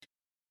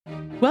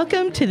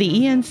Welcome to the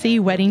ENC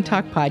Wedding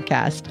Talk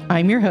podcast.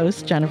 I'm your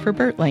host, Jennifer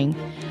Bertling.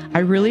 I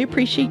really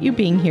appreciate you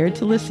being here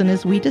to listen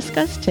as we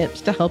discuss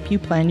tips to help you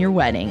plan your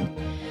wedding.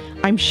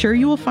 I'm sure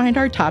you will find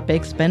our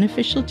topics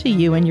beneficial to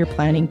you in your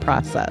planning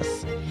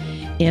process.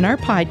 In our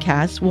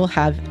podcast, we'll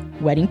have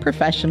wedding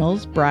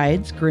professionals,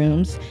 brides,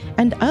 grooms,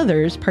 and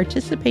others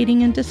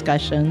participating in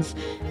discussions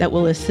that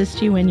will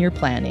assist you in your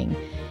planning.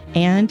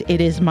 And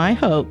it is my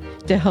hope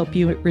to help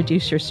you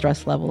reduce your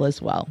stress level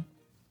as well.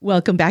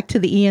 Welcome back to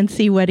the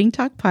ENC Wedding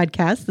Talk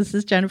podcast. This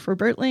is Jennifer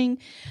Bertling.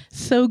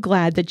 So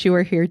glad that you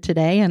are here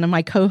today. And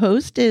my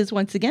co-host is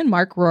once again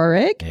Mark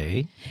Rorick.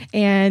 Hey.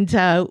 And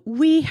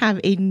we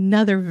have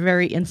another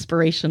very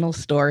inspirational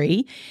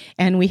story.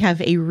 And we have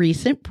a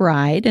recent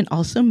bride and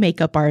also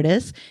makeup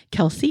artist,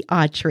 Kelsey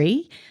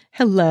Autry.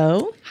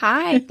 Hello.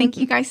 Hi. Thank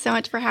you guys so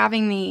much for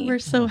having me. We're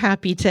so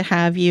happy to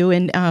have you.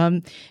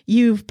 And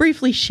you've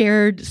briefly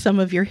shared some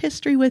of your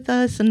history with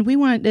us, and we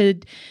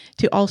wanted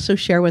to also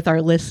share with our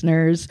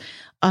listeners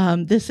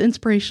this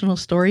inspirational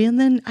story and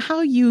then how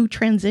you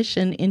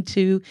transition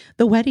into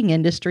the wedding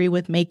industry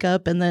with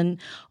makeup and then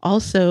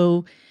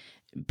also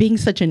being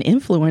such an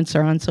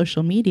influencer on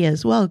social media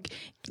as well.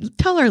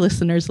 Tell our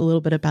listeners a little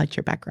bit about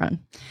your background.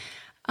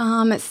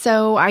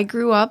 So I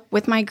grew up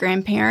with my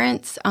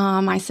grandparents.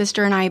 My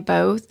sister and I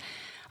both,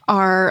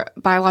 our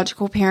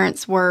biological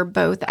parents were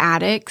both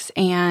addicts.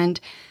 And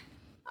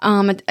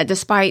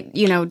despite,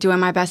 doing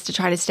my best to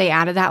try to stay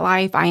out of that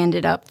life, I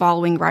ended up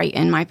following right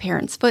in my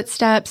parents'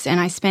 footsteps. And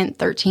I spent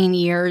 13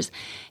 years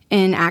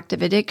in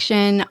active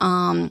addiction,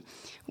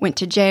 went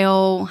to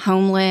jail,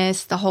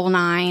 homeless, the whole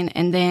nine.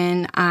 And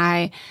then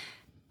I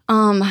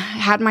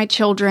had my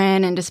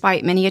children, and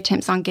despite many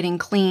attempts on getting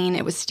clean,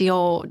 it was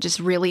still just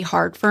really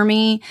hard for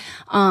me.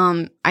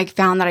 I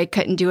found that I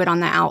couldn't do it on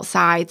the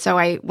outside, so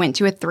I went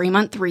to a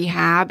 3-month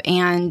rehab,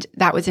 and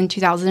that was in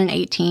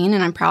 2018,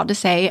 and I'm proud to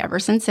say ever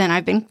since then,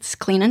 I've been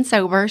clean and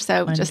sober,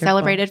 so Wonderful. Just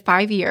celebrated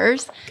 5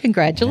 years.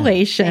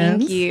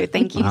 Congratulations.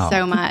 Thank you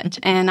so much.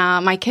 And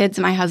my kids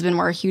and my husband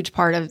were a huge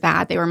part of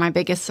that. They were my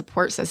biggest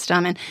support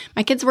system, and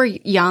my kids were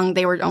young.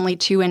 They were only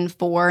 2 and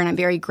 4, and I'm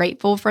very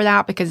grateful for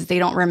that because they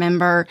don't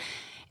remember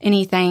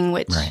anything,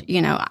 which, right.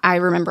 I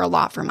remember a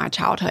lot from my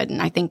childhood.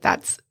 And I think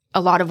that's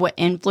a lot of what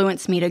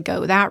influenced me to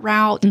go that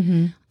route.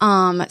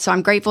 Mm-hmm. So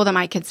I'm grateful that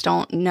my kids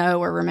don't know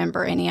or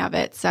remember any of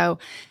it. So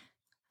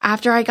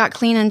after I got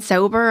clean and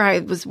sober, I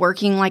was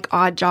working like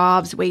odd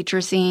jobs,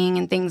 waitressing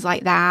and things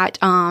like that,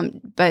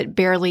 but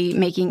barely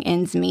making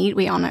ends meet.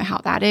 We all know how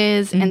that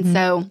is. Mm-hmm. And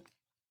so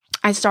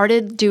I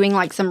started doing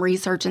like some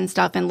research and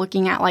stuff and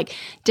looking at like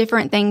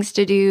different things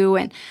to do.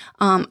 And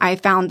I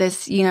found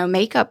this,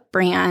 makeup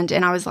brand.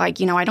 And I was like,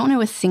 I don't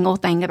know a single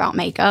thing about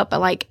makeup, but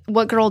like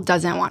what girl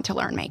doesn't want to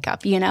learn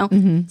makeup,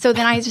 Mm-hmm. So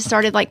then I just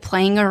started like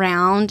playing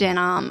around and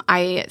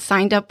I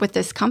signed up with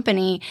this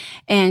company.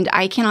 And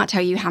I cannot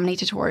tell you how many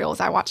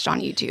tutorials I watched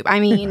on YouTube. I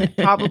mean,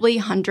 probably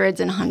hundreds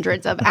and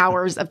hundreds of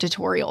hours of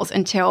tutorials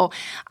until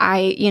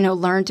I,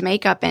 learned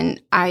makeup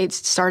and I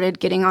started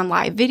getting on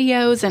live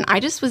videos. And I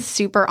just was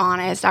super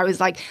honest. I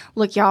was like,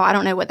 look, y'all, I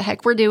don't know what the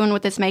heck we're doing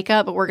with this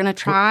makeup, but we're going to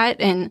try it.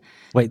 And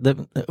Wait,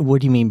 what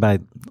do you mean by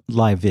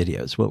live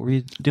videos? What were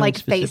you doing? like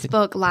specific?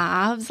 Facebook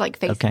lives, like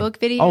Facebook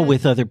videos. Oh,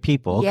 with other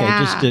people. Okay,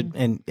 Yeah.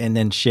 and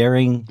then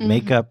sharing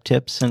makeup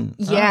tips and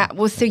Yeah.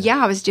 Well, so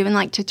I was doing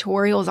like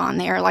tutorials on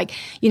there, like,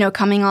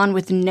 coming on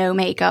with no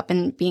makeup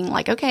and being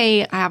like,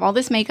 okay, I have all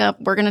this makeup.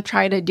 We're going to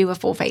try to do a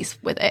full face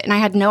with it. And I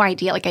had no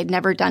idea, like I'd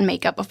never done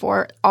makeup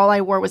before. All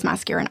I wore was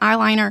mascara and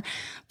eyeliner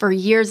for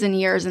years and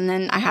years. And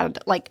then I had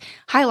like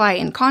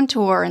highlight and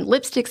contour and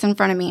lipsticks in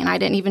front of me. And I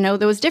didn't even know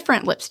there was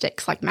different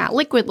lipsticks, like matte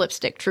liquid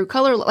lipstick, true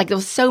color. Like there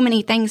was so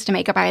many things to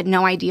makeup. I had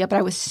no idea, but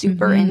I was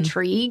super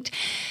intrigued.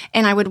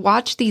 And I would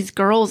watch these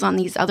girls on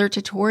these other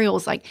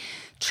tutorials, like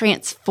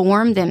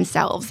transform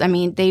themselves. I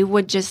mean, they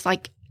would just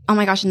like, oh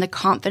my gosh, and the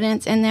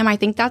confidence in them. I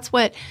think that's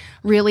what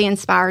really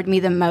inspired me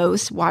the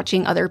most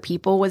watching other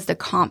people was the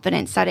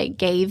confidence that it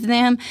gave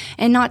them,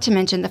 and not to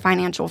mention the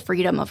financial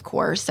freedom, of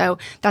course. So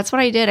that's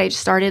what I did. I just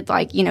started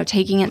like,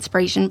 taking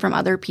inspiration from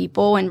other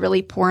people and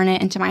really pouring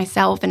it into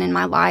myself and in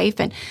my life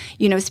and,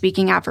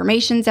 speaking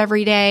affirmations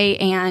every day.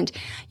 And,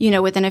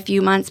 within a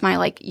few months, my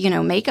like,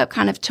 makeup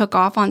kind of took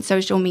off on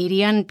social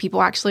media and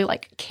people actually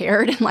like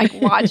cared and like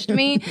watched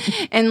me.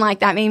 And like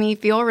that made me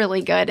feel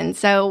really good. And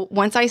so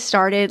once I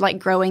started like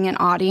growing an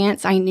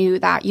audience, I knew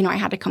that, I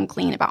had to come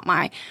clean about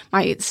my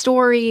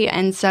story.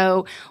 And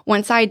so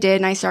once I did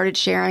and I started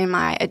sharing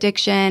my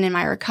addiction and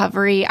my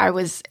recovery, I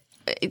was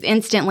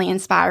instantly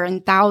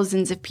inspiring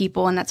thousands of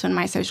people. And that's when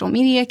my social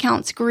media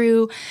accounts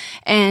grew.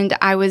 And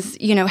I was,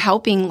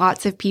 helping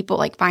lots of people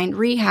like find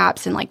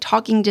rehabs and like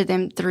talking to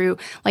them through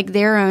like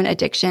their own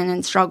addiction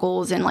and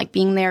struggles and like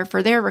being there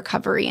for their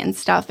recovery and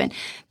stuff. And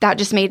that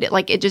just made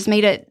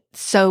it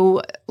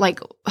so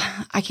like,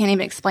 I can't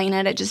even explain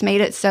it. It just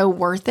made it so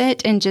worth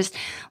it. And just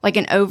like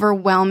an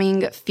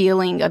overwhelming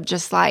feeling of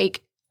just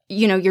like,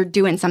 you're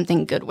doing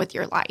something good with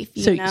your life.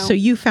 So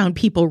you found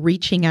people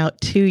reaching out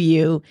to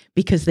you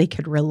because they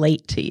could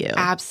relate to you.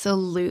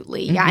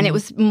 Absolutely. Yeah. And it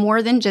was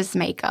more than just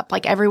makeup.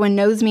 Like everyone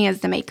knows me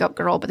as the makeup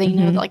girl, but they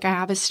know that like I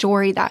have a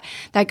story that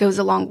goes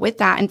along with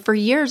that. And for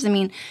years, I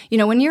mean,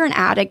 when you're an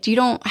addict, you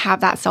don't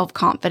have that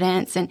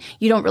self-confidence and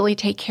you don't really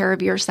take care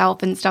of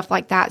yourself and stuff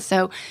like that.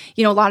 So,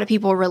 a lot of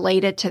people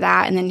related to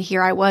that. And then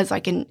here I was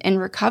like in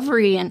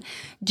recovery and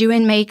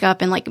doing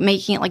makeup and like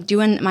making it, like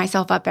doing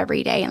myself up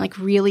every day and like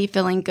really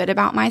feeling good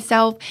about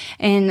myself.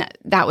 And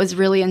that was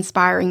really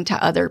inspiring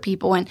to other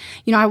people. And,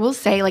 I will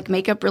say like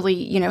makeup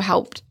really,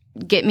 helped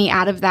get me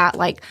out of that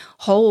like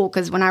hole.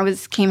 Cause when I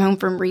came home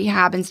from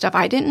rehab and stuff,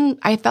 I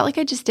felt like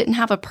I just didn't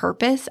have a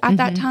purpose at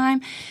that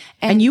time.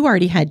 And you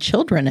already had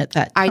children at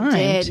that time. I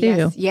did.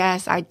 Too.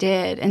 Yes, I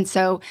did. And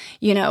so,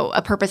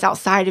 a purpose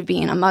outside of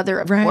being a mother,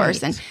 of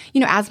course. And,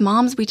 as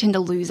moms, we tend to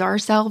lose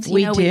ourselves.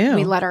 We do.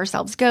 We let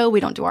ourselves go.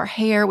 We don't do our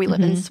hair. We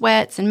live in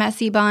sweats and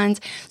messy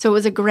buns. So it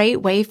was a great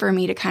way for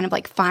me to kind of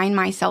like find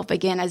myself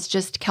again as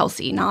just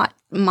Kelsey, not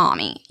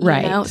mommy.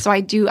 Right. So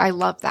I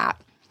love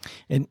that.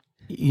 And,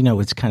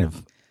 what's kind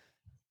of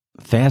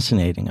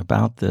fascinating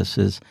about this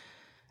is,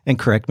 and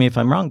correct me if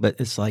I'm wrong, but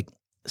it's like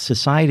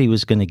society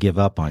was going to give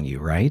up on you,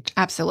 right?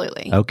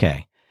 Absolutely.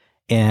 Okay.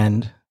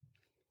 And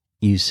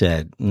you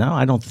said, no,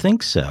 I don't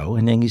think so.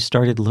 And then you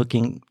started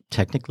looking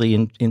technically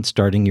in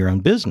starting your own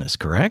business,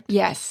 correct?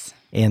 Yes.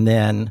 And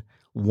then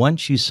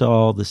once you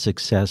saw the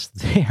success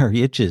there,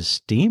 it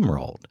just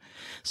steamrolled.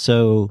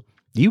 So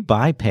you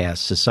bypassed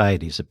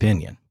society's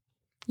opinion.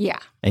 Yeah.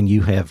 And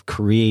you have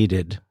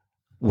created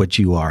what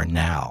you are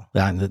now.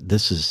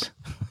 This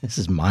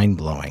is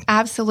mind-blowing.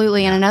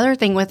 Absolutely. And another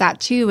thing with that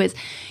too is,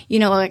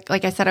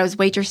 like I said, I was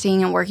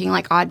waitressing and working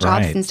like odd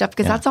jobs and stuff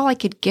because that's all I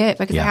could get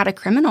because I had a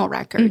criminal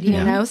record,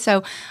 you know?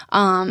 So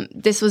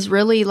this was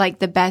really like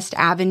the best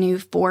avenue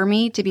for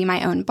me to be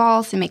my own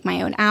boss and make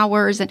my own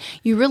hours. And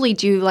you really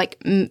do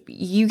like,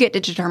 you get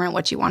to determine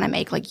what you want to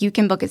make. Like you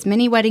can book as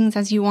many weddings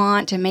as you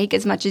want to make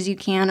as much as you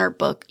can or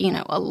book,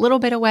 a little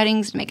bit of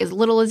weddings to make as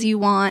little as you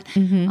want.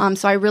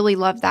 So I really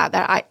love that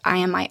I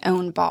am my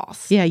own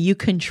boss. Yeah, you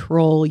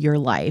control your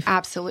life.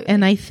 Absolutely.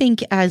 And I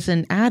think as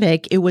an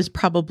addict, it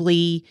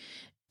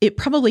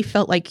probably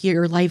felt like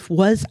your life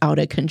was out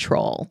of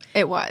control.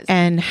 It was.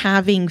 And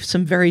having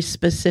some very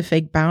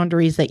specific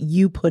boundaries that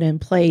you put in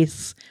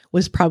place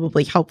was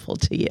probably helpful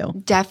to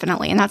you.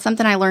 Definitely. And that's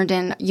something I learned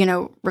in,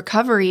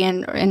 recovery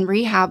and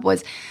rehab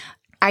was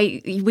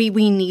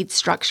we need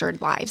structured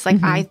lives.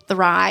 Like I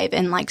thrive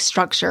in like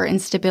structure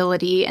and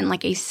stability and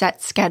like a set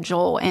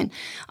schedule. And,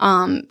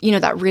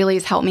 that really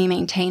has helped me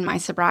maintain my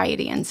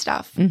sobriety and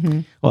stuff.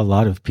 Well, a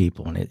lot of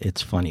people, and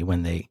it's funny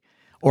when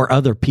or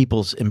other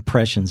people's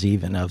impressions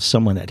even of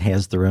someone that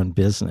has their own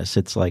business.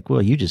 It's like,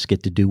 well, you just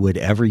get to do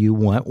whatever you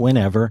want,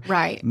 whenever.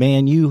 Right.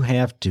 Man, you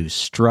have to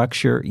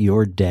structure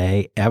your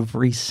day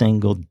every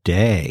single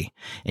day,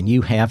 and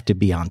you have to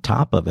be on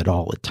top of it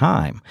all the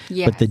time.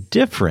 Yes. But the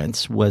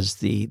difference was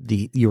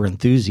your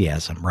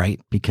enthusiasm,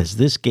 right? Because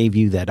this gave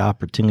you that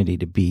opportunity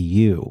to be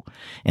you.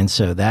 And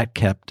so that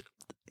kept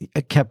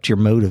your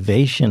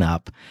motivation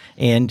up.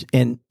 And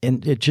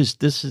it just,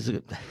 this is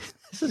a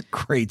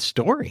great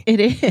story. It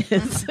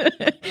is.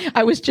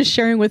 I was just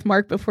sharing with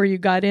Mark before you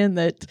got in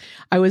that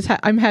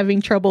I'm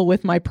having trouble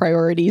with my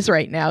priorities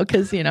right now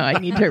because I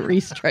need to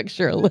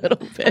restructure a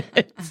little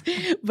bit.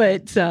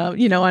 But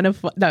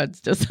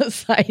that's just a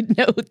side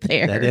note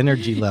there. That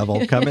energy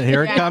level coming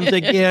here, it comes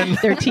again.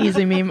 They're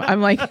teasing me.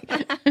 I'm like,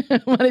 I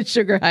wanted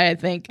sugar high, I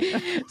think.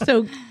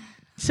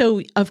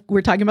 So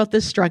we're talking about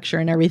this structure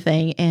and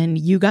everything, and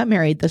you got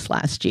married this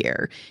last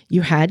year.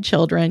 You had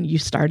children. You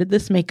started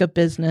this makeup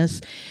business.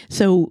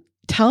 So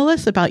tell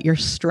us about your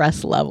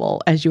stress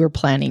level as you were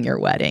planning your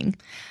wedding.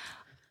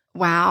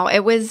 Wow.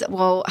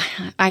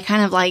 I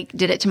kind of like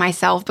did it to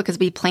myself because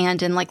we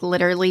planned in like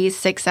literally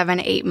 6, 7,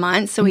 8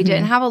 months. So we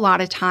didn't have a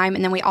lot of time.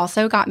 And then we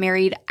also got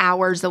married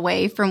hours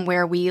away from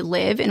where we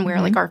live and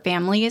where like our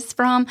family is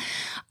from.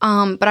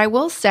 But I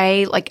will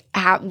say like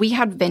we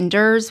had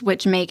vendors,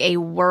 which make a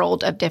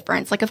world of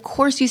difference. Like, of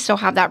course you still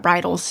have that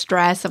bridal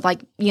stress of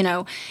like,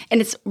 and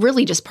it's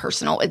really just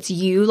personal. It's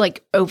you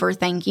like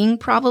overthinking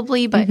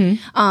probably, but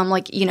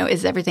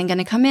is everything going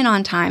to come in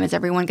on time? Is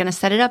everyone going to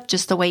set it up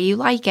just the way you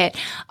like it?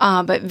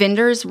 But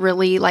vendors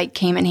really like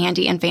came in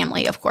handy, and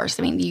family, of course.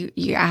 I mean,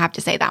 I have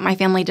to say that my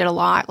family did a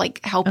lot, like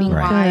helping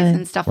wise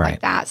and stuff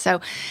like that. So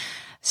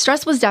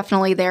stress was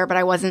definitely there, but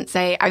I wasn't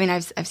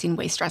I've seen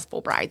way stressful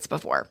brides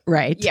before.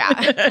 Right. Yeah.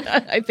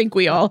 I think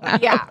we all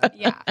have.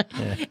 Yeah.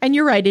 And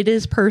you're right. It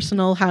is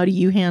personal. How do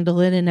you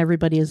handle it? And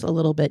everybody is a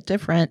little bit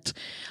different.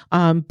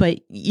 But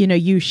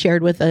you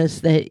shared with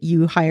us that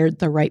you hired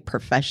the right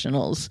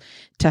professionals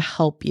to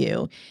help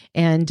you.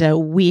 And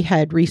we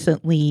had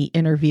recently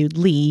interviewed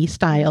Lee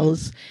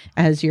Stiles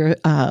as your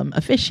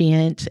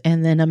officiant,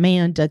 and then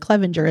Amanda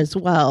Clevenger as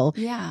well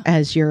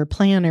as your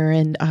planner.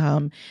 And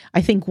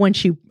I think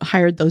once you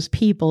hired those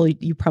people,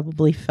 you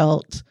probably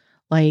felt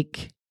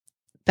like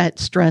that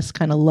stress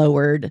kind of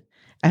lowered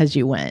as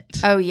you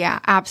went. Oh yeah,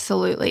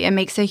 absolutely. It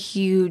makes a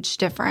huge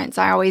difference.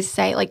 I always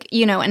say, like,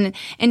 and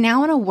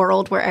now in a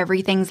world where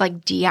everything's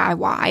like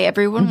DIY,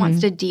 everyone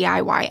wants to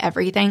DIY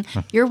everything.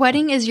 Your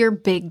wedding is your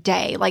big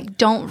day. Like,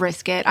 don't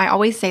risk it. I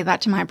always say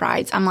that to my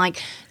brides. I'm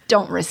like,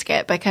 don't risk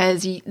it,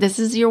 because this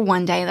is your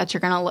one day that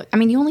you're going to look. I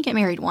mean, you only get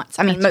married once.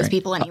 I mean, most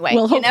people anyway.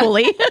 Well,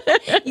 hopefully.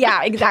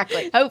 Yeah,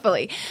 exactly.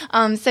 Hopefully.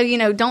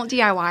 So, don't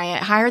DIY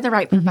it. Hire the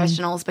right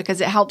professionals,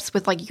 because it helps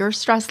with like your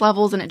stress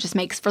levels, and it just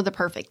makes for the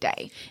perfect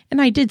day. And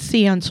I did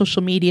see on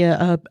social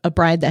media a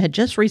bride that had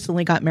just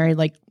recently got married,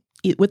 like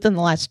within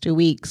the last 2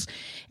 weeks.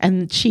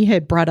 And she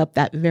had brought up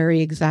that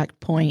very exact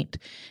point.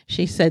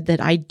 She said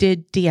that I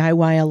did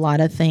DIY a lot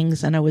of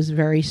things and I was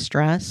very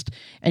stressed.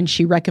 And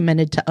she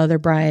recommended to other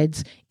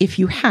brides, if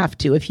you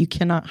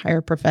cannot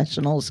hire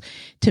professionals,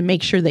 to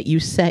make sure that you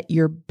set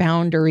your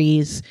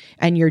boundaries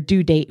and your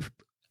due date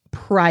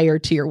prior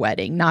to your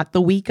wedding, not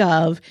the week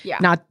of,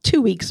 not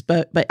 2 weeks,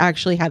 but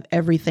actually have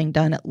everything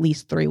done at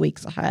least 3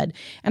 weeks ahead.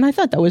 And I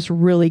thought that was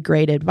really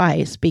great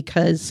advice,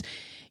 because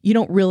you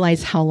don't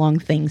realize how long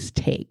things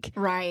take.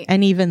 Right.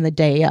 And even the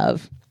day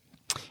of.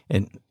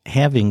 And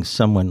having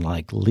someone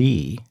like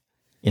Lee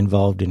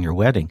involved in your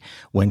wedding,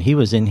 when he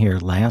was in here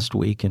last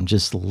week and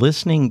just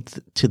listening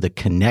to the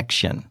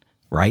connection,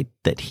 right,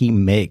 that he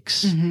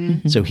makes.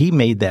 So he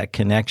made that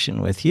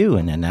connection with you,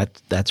 and then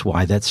that's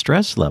why that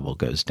stress level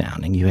goes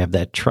down, and you have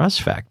that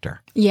trust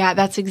factor. Yeah,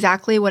 that's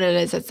exactly what it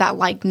is. It's that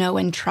like, know,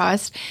 and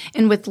trust.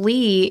 And with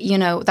Lee,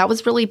 that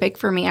was really big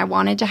for me. I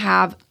wanted to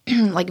have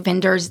like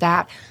vendors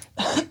that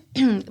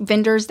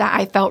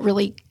I felt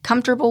really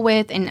comfortable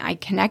with and I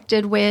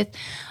connected with,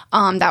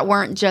 that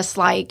weren't just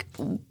like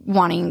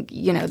wanting,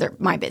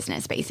 my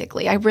business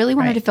basically. I really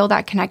wanted to feel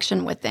that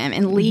connection with them.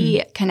 And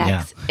Lee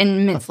connects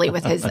immensely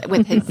with his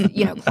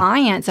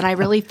clients. And I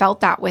really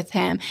felt that with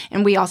him.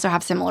 And we also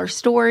have similar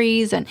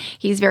stories, and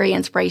he's very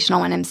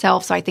inspirational in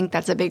himself. So I think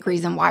that's a big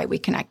reason why we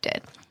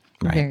connected.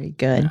 Right. Very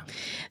good. Yeah.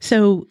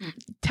 So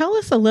tell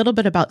us a little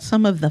bit about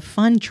some of the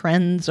fun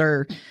trends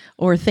or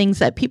things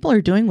that people are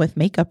doing with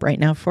makeup right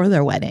now for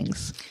their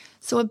weddings.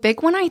 So a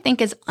big one, I think,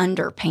 is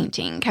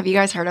underpainting. Have you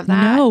guys heard of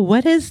that? No,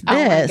 what is this?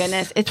 Oh my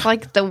goodness. It's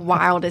like the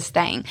wildest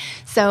thing.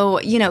 So,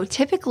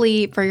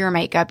 typically for your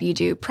makeup, you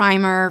do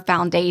primer,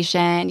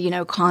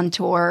 foundation,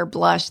 contour,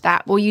 blush,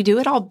 that. Well, you do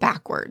it all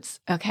backwards.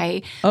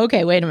 Okay.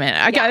 Okay. Wait a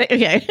minute. I got it.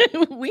 Okay.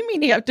 We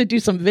may have to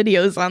do some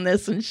videos on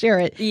this and share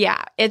it.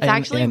 Yeah. It's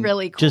actually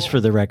really cool. Just for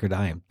the record,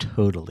 I am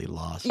totally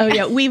lost. Oh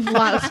yeah. We've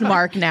lost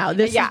Mark now.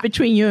 This is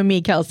between you and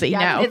me, Kelsey,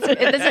 now.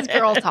 This is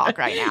girl talk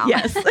right now.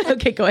 Yes.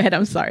 Okay. Go ahead.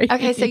 I'm sorry.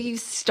 Okay. So you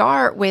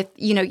start with,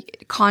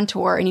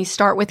 contour, and you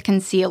start with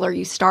concealer,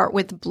 you start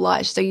with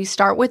blush. So you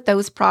start with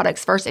those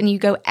products first, and you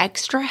go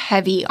extra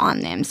heavy on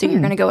them. So you're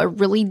going to go a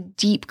really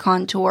deep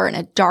contour and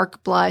a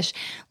dark blush,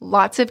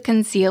 lots of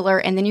concealer,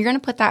 and then you're going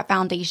to put that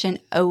foundation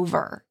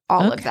over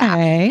all of that.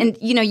 And,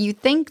 you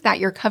think that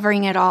you're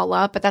covering it all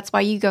up, but that's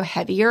why you go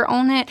heavier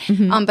on it.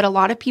 But a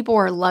lot of people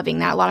are loving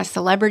that. A lot of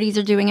celebrities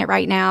are doing it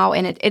right now,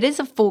 and it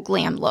is a full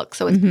glam look.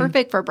 So it's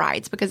perfect for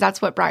brides, because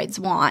that's what brides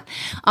want.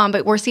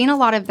 But we're seeing a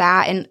lot of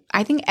that. And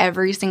I think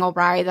every single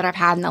bride that I've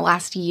had in the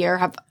last year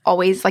have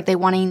always, they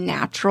want a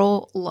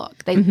natural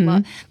look. They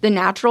love the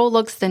natural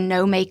looks. The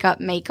no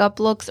makeup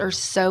looks are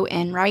so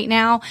in right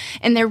now.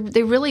 And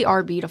they really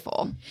are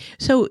beautiful.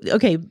 So,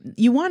 okay,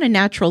 you want a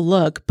natural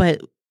look,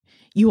 but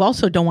you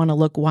also don't want to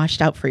look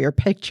washed out for your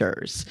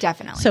pictures.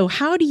 Definitely. So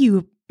how do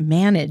you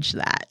manage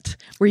that,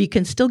 where you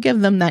can still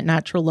give them that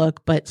natural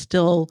look, but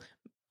still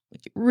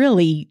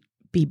really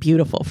be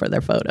beautiful for their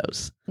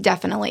photos?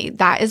 Definitely.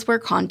 That is where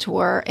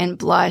contour and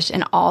blush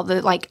and all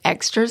the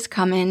extras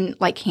come in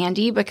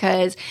handy,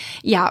 because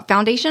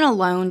foundation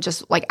alone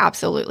just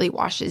absolutely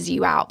washes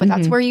you out. But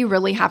that's where you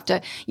really have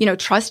to,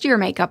 trust your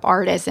makeup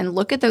artist and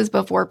look at those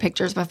before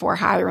pictures before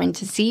hiring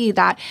to see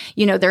that,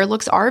 their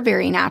looks are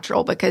very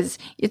natural, because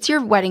it's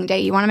your wedding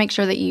day. You want to make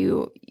sure that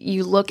you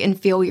look and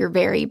feel your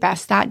very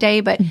best that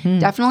day, but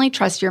definitely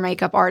trust your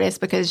makeup artist,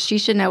 because she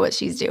should know what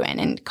she's doing.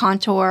 And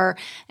contour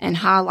and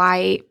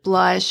highlight,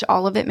 blush,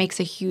 all of it makes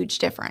a huge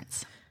difference.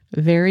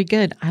 Very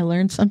good. I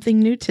learned something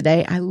new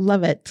today. I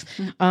love it.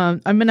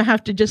 I'm going to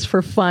have to, just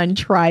for fun,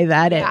 try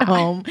that at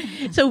home.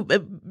 So,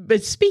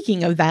 but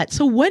speaking of that,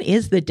 so what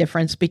is the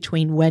difference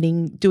between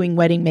doing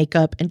wedding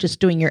makeup and just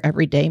doing your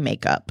everyday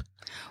makeup?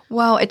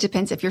 Well, it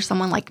depends. If you're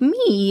someone like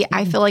me,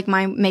 I feel like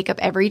my makeup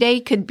every day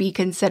could be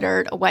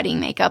considered a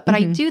wedding makeup. But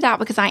I do that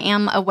because I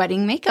am a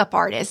wedding makeup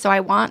artist. So I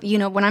want,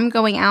 when I'm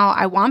going out,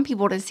 I want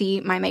people to see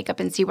my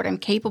makeup and see what I'm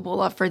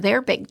capable of for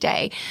their big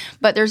day.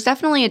 But there's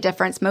definitely a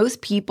difference.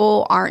 Most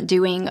people aren't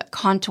doing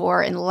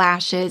contour and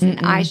lashes and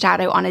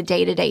eyeshadow on a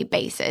day-to-day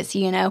basis,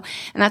 And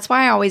that's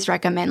why I always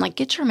recommend,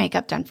 get your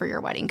makeup done for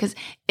your wedding, because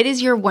it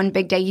is your one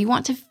big day. You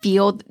want to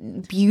feel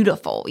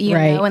beautiful, you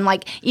know?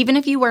 And even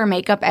if you wear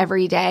makeup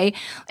every day,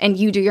 and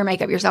you do your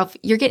makeup yourself,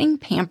 you're getting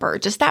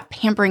pampered. Just that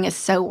pampering is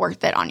so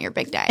worth it on your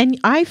big day. And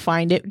I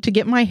find it to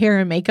get my hair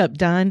and makeup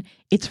done,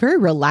 it's very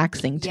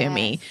relaxing to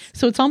me.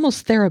 So it's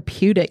almost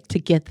therapeutic to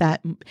get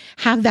that,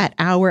 have that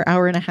hour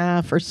and a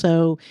half or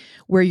so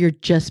where you're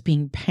just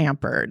being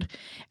pampered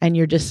and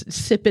you're just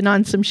sipping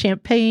on some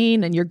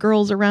champagne and your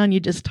girls around you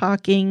just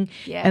talking.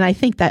 Yeah. And I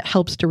think that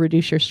helps to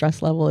reduce your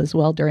stress level as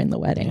well during the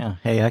wedding. Yeah.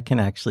 Hey, I can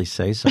actually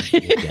say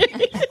something again.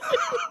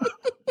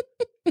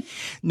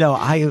 No,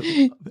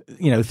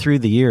 through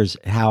the years,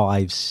 how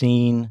I've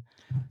seen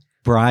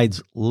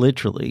brides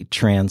literally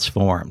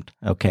transformed.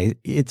 Okay.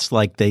 It's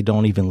like they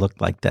don't even look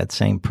like that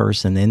same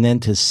person. And then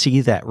to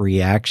see that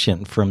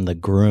reaction from the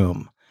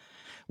groom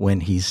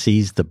when he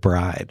sees the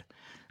bride.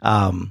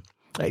 And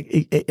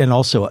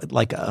also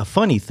like a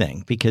funny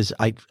thing, because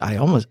I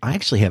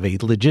actually have a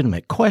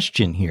legitimate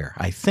question here,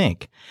 I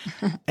think.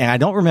 And I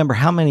don't remember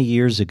how many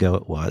years ago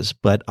it was,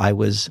 but I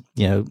was,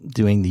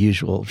 doing the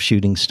usual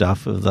shooting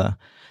stuff of the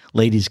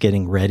ladies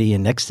getting ready.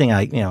 And next thing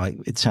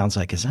it sounds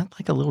like, is that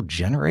like a little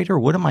generator?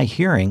 What am I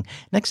hearing?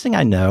 Next thing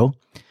I know,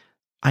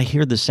 I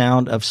hear the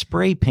sound of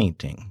spray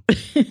painting.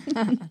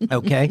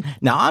 Okay.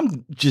 Now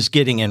I'm just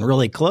getting in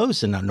really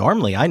close. And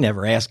normally I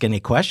never ask any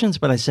questions,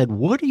 but I said,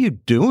 what are you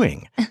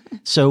doing?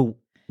 So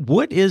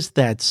what is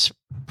that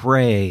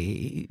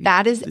spray?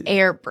 That is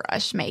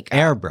airbrush makeup.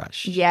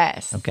 Airbrush.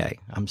 Yes. Okay.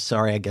 I'm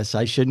sorry. I guess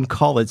I shouldn't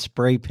call it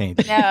spray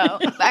paint. No.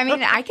 I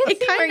mean, I can see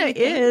where you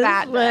think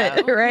that,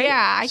 though. Right?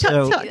 Yeah.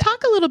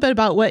 Talk a little bit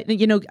about what,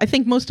 I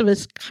think most of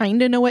us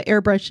kind of know what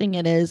airbrushing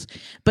it is,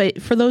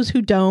 but for those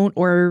who don't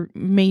or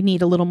may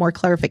need a little more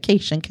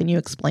clarification, can you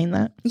explain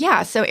that?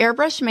 Yeah. So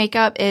airbrush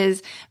makeup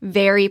is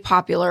very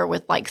popular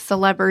with like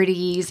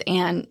celebrities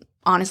and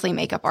honestly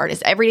makeup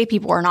artists. Everyday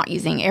people are not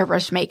using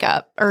airbrush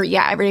makeup,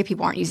 everyday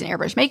people aren't using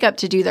airbrush makeup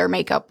to do their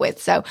makeup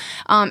with. So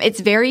it's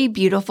very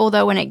beautiful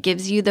though, and it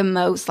gives you the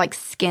most like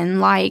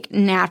skin-like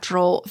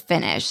natural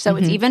finish. So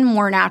it's even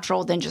more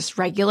natural than just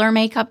regular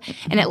makeup,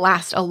 and it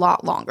lasts a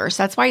lot longer.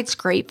 So that's why it's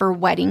great for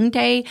wedding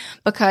day,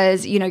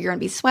 because you're going to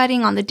be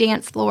sweating on the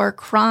dance floor,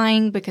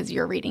 crying because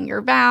you're reading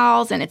your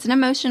vows, and it's an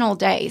emotional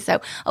day.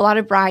 So a lot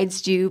of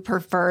brides do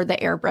prefer the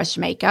airbrush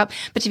makeup.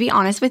 But to be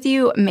honest with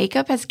you,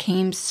 makeup has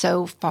came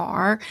so far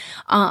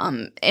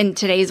in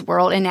today's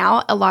world. And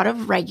now a lot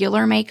of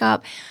regular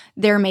makeup,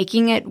 they're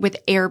making it with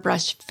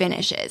airbrush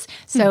finishes.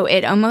 So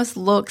it almost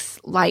looks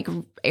like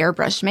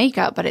airbrush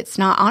makeup, but it's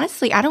not.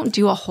 Honestly, I don't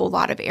do a whole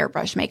lot of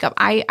airbrush makeup.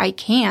 I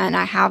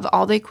have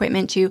all the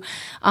equipment to,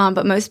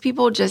 but most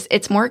people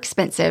it's more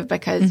expensive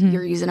because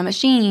you're using a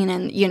machine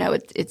and,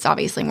 it's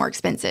obviously more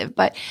expensive.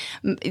 But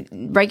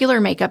regular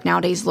makeup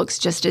nowadays looks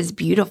just as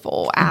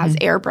beautiful as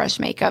airbrush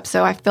makeup.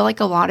 So I feel like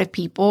a lot of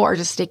people are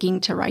just sticking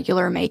to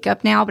regular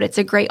makeup now, but it's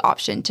a great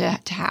option to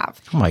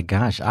have. Oh my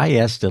gosh. I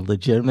asked a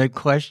legitimate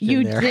question.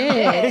 You there.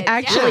 did.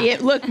 Actually,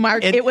 look,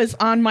 Mark, it was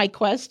on my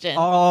question.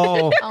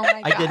 Oh, oh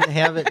my God. I didn't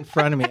have it in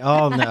front of me.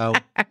 Oh no,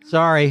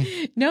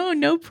 sorry.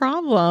 No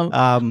problem.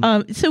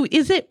 So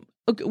is it?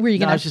 Were you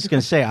going? I was just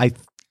going to say,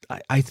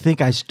 I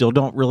think I still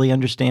don't really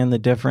understand the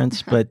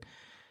difference, but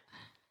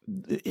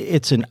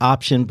it's an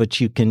option. But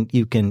you can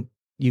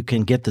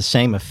get the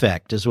same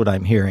effect, is what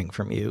I'm hearing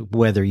from you,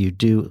 whether you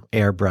do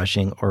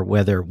airbrushing or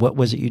what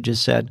was it you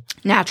just said?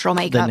 Natural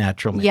makeup. The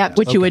natural makeup. Yep.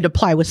 Which you would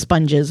apply with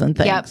sponges and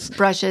things. Yep.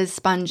 Brushes,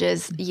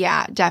 sponges.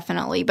 Yeah,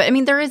 definitely. But I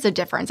mean, there is a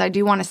difference. I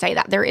do want to say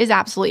that. There is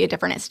absolutely a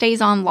difference. It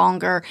stays on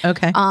longer.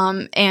 Okay.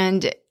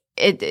 And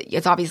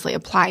it's obviously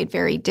applied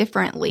very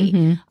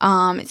differently.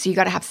 So you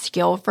got to have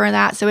skill for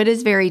that. So it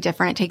is very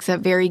different. It takes a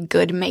very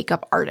good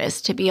makeup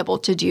artist to be able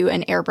to do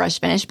an airbrush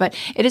finish, but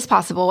it is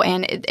possible,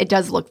 and it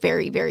does look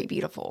very, very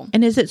beautiful.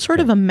 And is it sort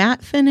of a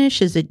matte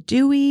finish? Is it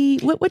dewy?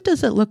 What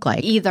does it look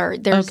like? Either.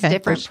 There's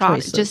different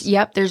products.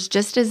 There's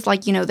just as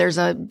there's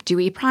a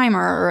dewy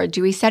primer or a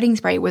dewy setting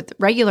spray with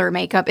regular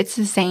makeup. It's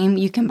the same.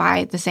 You can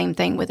buy the same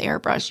thing with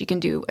airbrush. You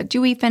can do a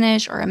dewy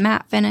finish or a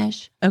matte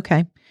finish.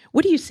 Okay.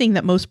 What are you seeing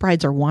that most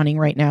brides are wanting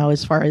right now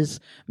as far as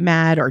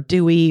matte or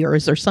dewy, or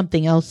is there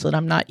something else that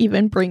I'm not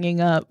even bringing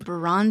up?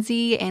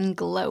 Bronzy and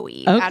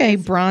glowy. Okay,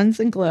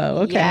 bronze and glow.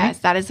 Okay. Yes,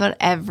 that is what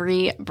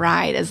every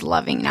bride is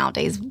loving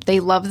nowadays.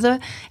 They love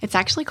it's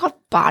actually called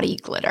body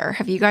glitter.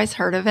 Have you guys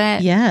heard of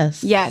it?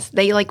 Yes. Yes,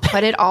 they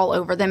put it all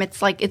over them.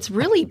 It's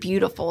really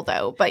beautiful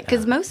though, but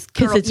because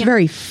it's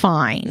very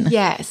fine.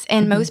 Yes,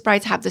 and most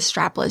brides have the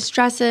strapless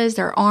dresses,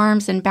 their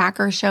arms and back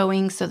are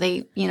showing, so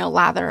they,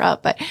 lather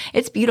up, but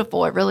it's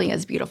beautiful. It really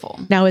is beautiful.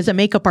 Now, as a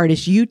makeup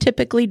artist, you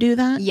typically do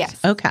that? Yes.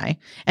 Okay.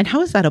 And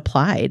how is that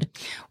applied?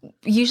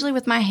 Usually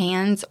with my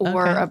hands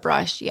or a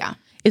brush, yeah.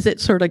 Is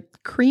it sort of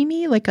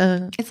creamy, like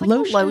it's like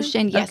lotion? a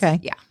lotion, yes. Okay.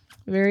 Yeah.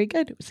 Very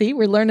good. See,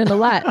 we're learning a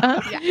lot.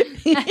 Huh?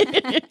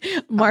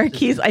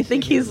 Mark, I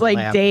think he's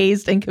like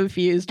dazed and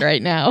confused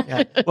right now.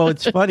 Yeah. Well,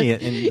 it's funny,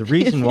 and the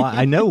reason why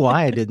I know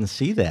why I didn't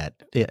see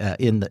that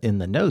in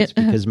the notes,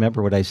 because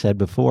remember what I said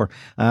before.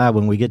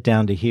 When we get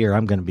down to here,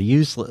 I'm going to be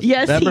useless.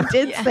 Yes, remember?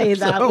 He did say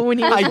that when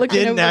he was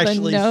looking over the notes. I didn't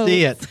actually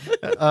see it.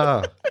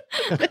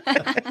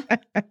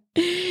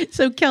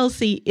 So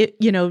Kelsey,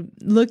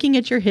 looking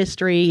at your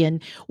history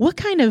and what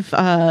kind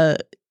of,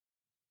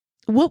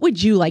 what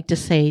would you like to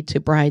say to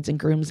brides and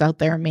grooms out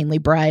there, mainly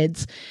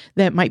brides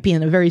that might be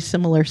in a very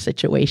similar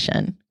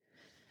situation?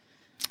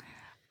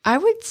 I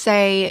would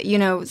say,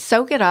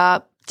 soak it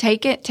up.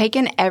 Take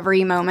in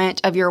every moment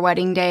of your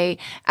wedding day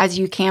as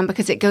you can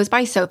because it goes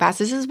by so fast.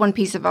 This is one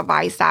piece of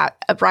advice that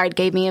a bride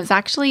gave me. It was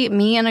actually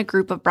me and a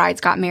group of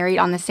brides got married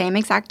on the same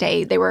exact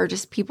day. They were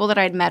just people that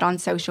I'd met on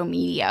social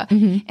media.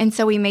 Mm-hmm. And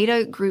so we made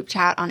a group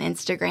chat on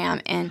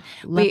Instagram and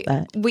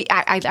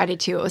I did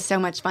too. It was so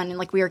much fun. And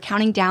like we were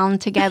counting down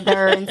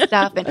together and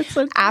stuff. And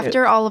so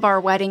after all of our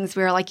weddings,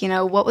 we were like,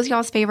 what was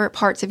y'all's favorite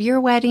parts of your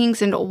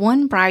weddings? And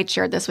one bride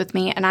shared this with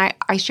me and I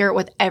share it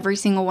with every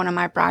single one of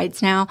my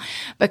brides now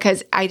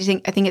because I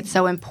think it's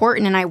so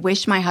important. And I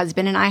wish my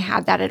husband and I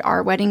had that at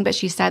our wedding. But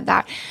she said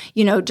that,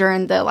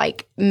 during the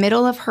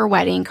middle of her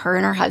wedding, her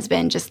and her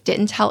husband just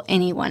didn't tell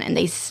anyone. And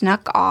they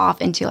snuck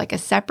off into a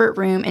separate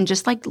room and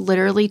just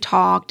literally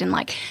talked and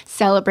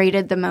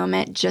celebrated the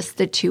moment, just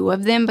the two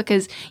of them,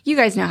 because you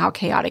guys know how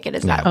chaotic it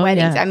is at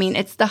weddings. Yes. I mean,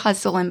 it's the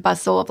hustle and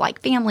bustle of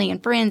family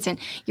and friends, and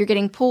you're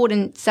getting pulled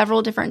in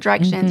several different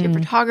directions. Mm-hmm. Your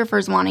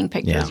photographer's wanting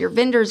pictures. Your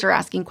vendors are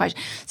asking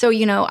questions. So,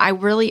 I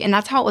really, and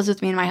that's how it was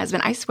with me and my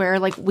husband. I swear,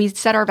 we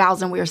said our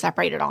vows and we were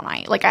separated all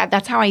night.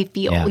 That's how I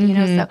feel,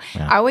 Mm-hmm. So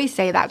I always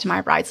say that to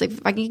my brides. If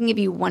I can give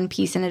you one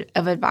piece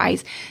of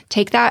advice,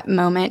 take that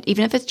moment,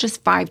 even if it's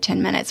just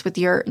 5-10 minutes with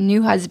your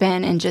new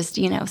husband and just,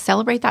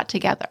 celebrate that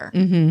together.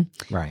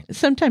 Mm-hmm. Right.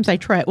 Sometimes I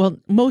try,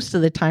 most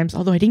of the times,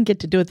 although I didn't get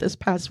to do it this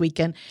past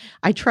weekend,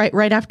 I try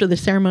right after the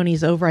ceremony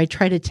is over, I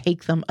try to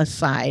take them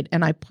aside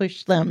and I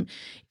push them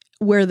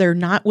where they're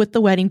not with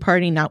the wedding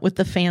party, not with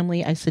the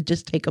family. I said,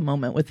 just take a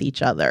moment with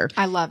each other.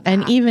 I love that.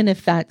 And even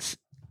if that's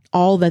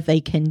all that they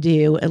can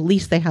do, at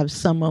least they have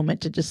some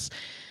moment to just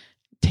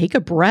take a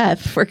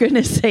breath, for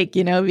goodness sake,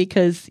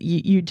 because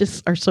you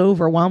just are so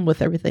overwhelmed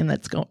with everything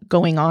that's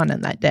going on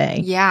in that day.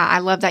 Yeah, I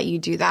love that you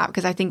do that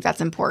because I think that's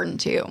important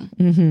too.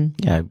 Mm-hmm.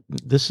 Yeah,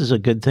 this is a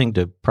good thing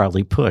to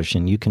probably push,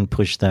 and you can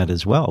push that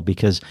as well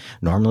because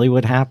normally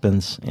what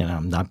happens,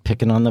 I'm not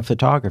picking on the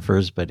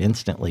photographers, but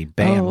instantly,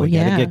 bam, we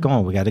got to get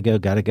going. We got to go.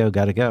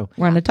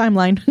 We're on a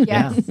timeline.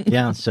 Yes.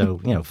 Yeah. So,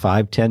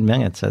 5-10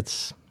 minutes,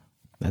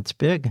 that's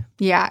big.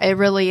 Yeah, it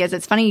really is.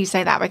 It's funny you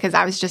say that because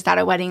I was just at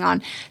a wedding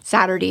on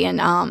Saturday and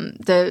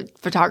the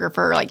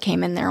photographer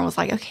came in there and was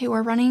like, okay,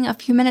 we're running a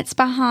few minutes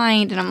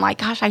behind. And I'm like,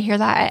 gosh, I hear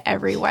that at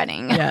every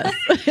wedding. Yes.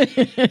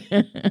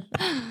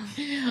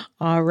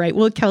 All right.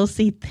 Well,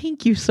 Kelsey,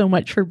 thank you so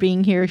much for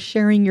being here,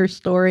 sharing your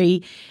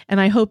story.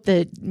 And I hope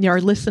that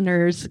our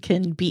listeners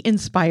can be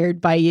inspired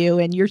by you.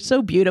 And you're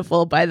so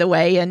beautiful, by the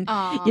way. And,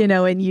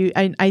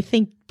 I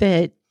think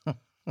that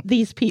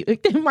these people,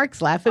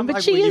 Mark's laughing,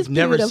 but she is beautiful. You've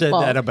never said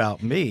that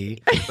about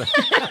me.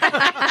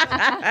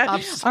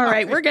 All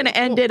right, we're going to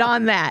end it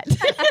on that.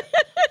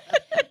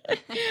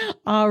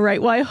 All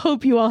right, well, I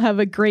hope you all have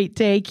a great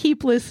day.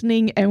 Keep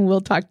listening, and we'll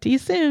talk to you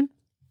soon.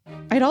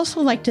 I'd also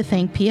like to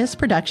thank PS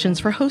Productions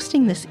for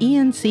hosting this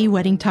ENC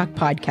Wedding Talk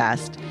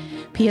podcast.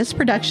 PS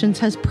Productions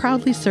has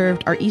proudly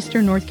served our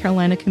Eastern North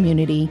Carolina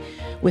community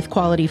with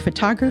quality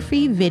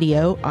photography,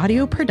 video,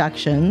 audio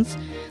productions,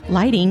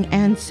 lighting,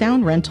 and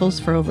sound rentals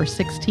for over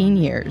 16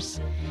 years.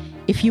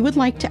 If you would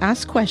like to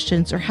ask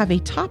questions or have a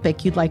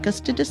topic you'd like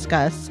us to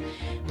discuss,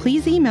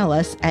 please email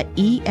us at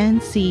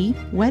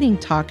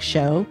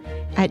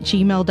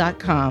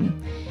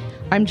encweddingtalkshow@gmail.com.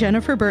 I'm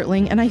Jennifer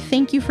Bertling, and I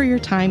thank you for your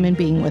time and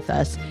being with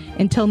us.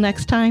 Until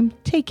next time,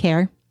 take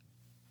care.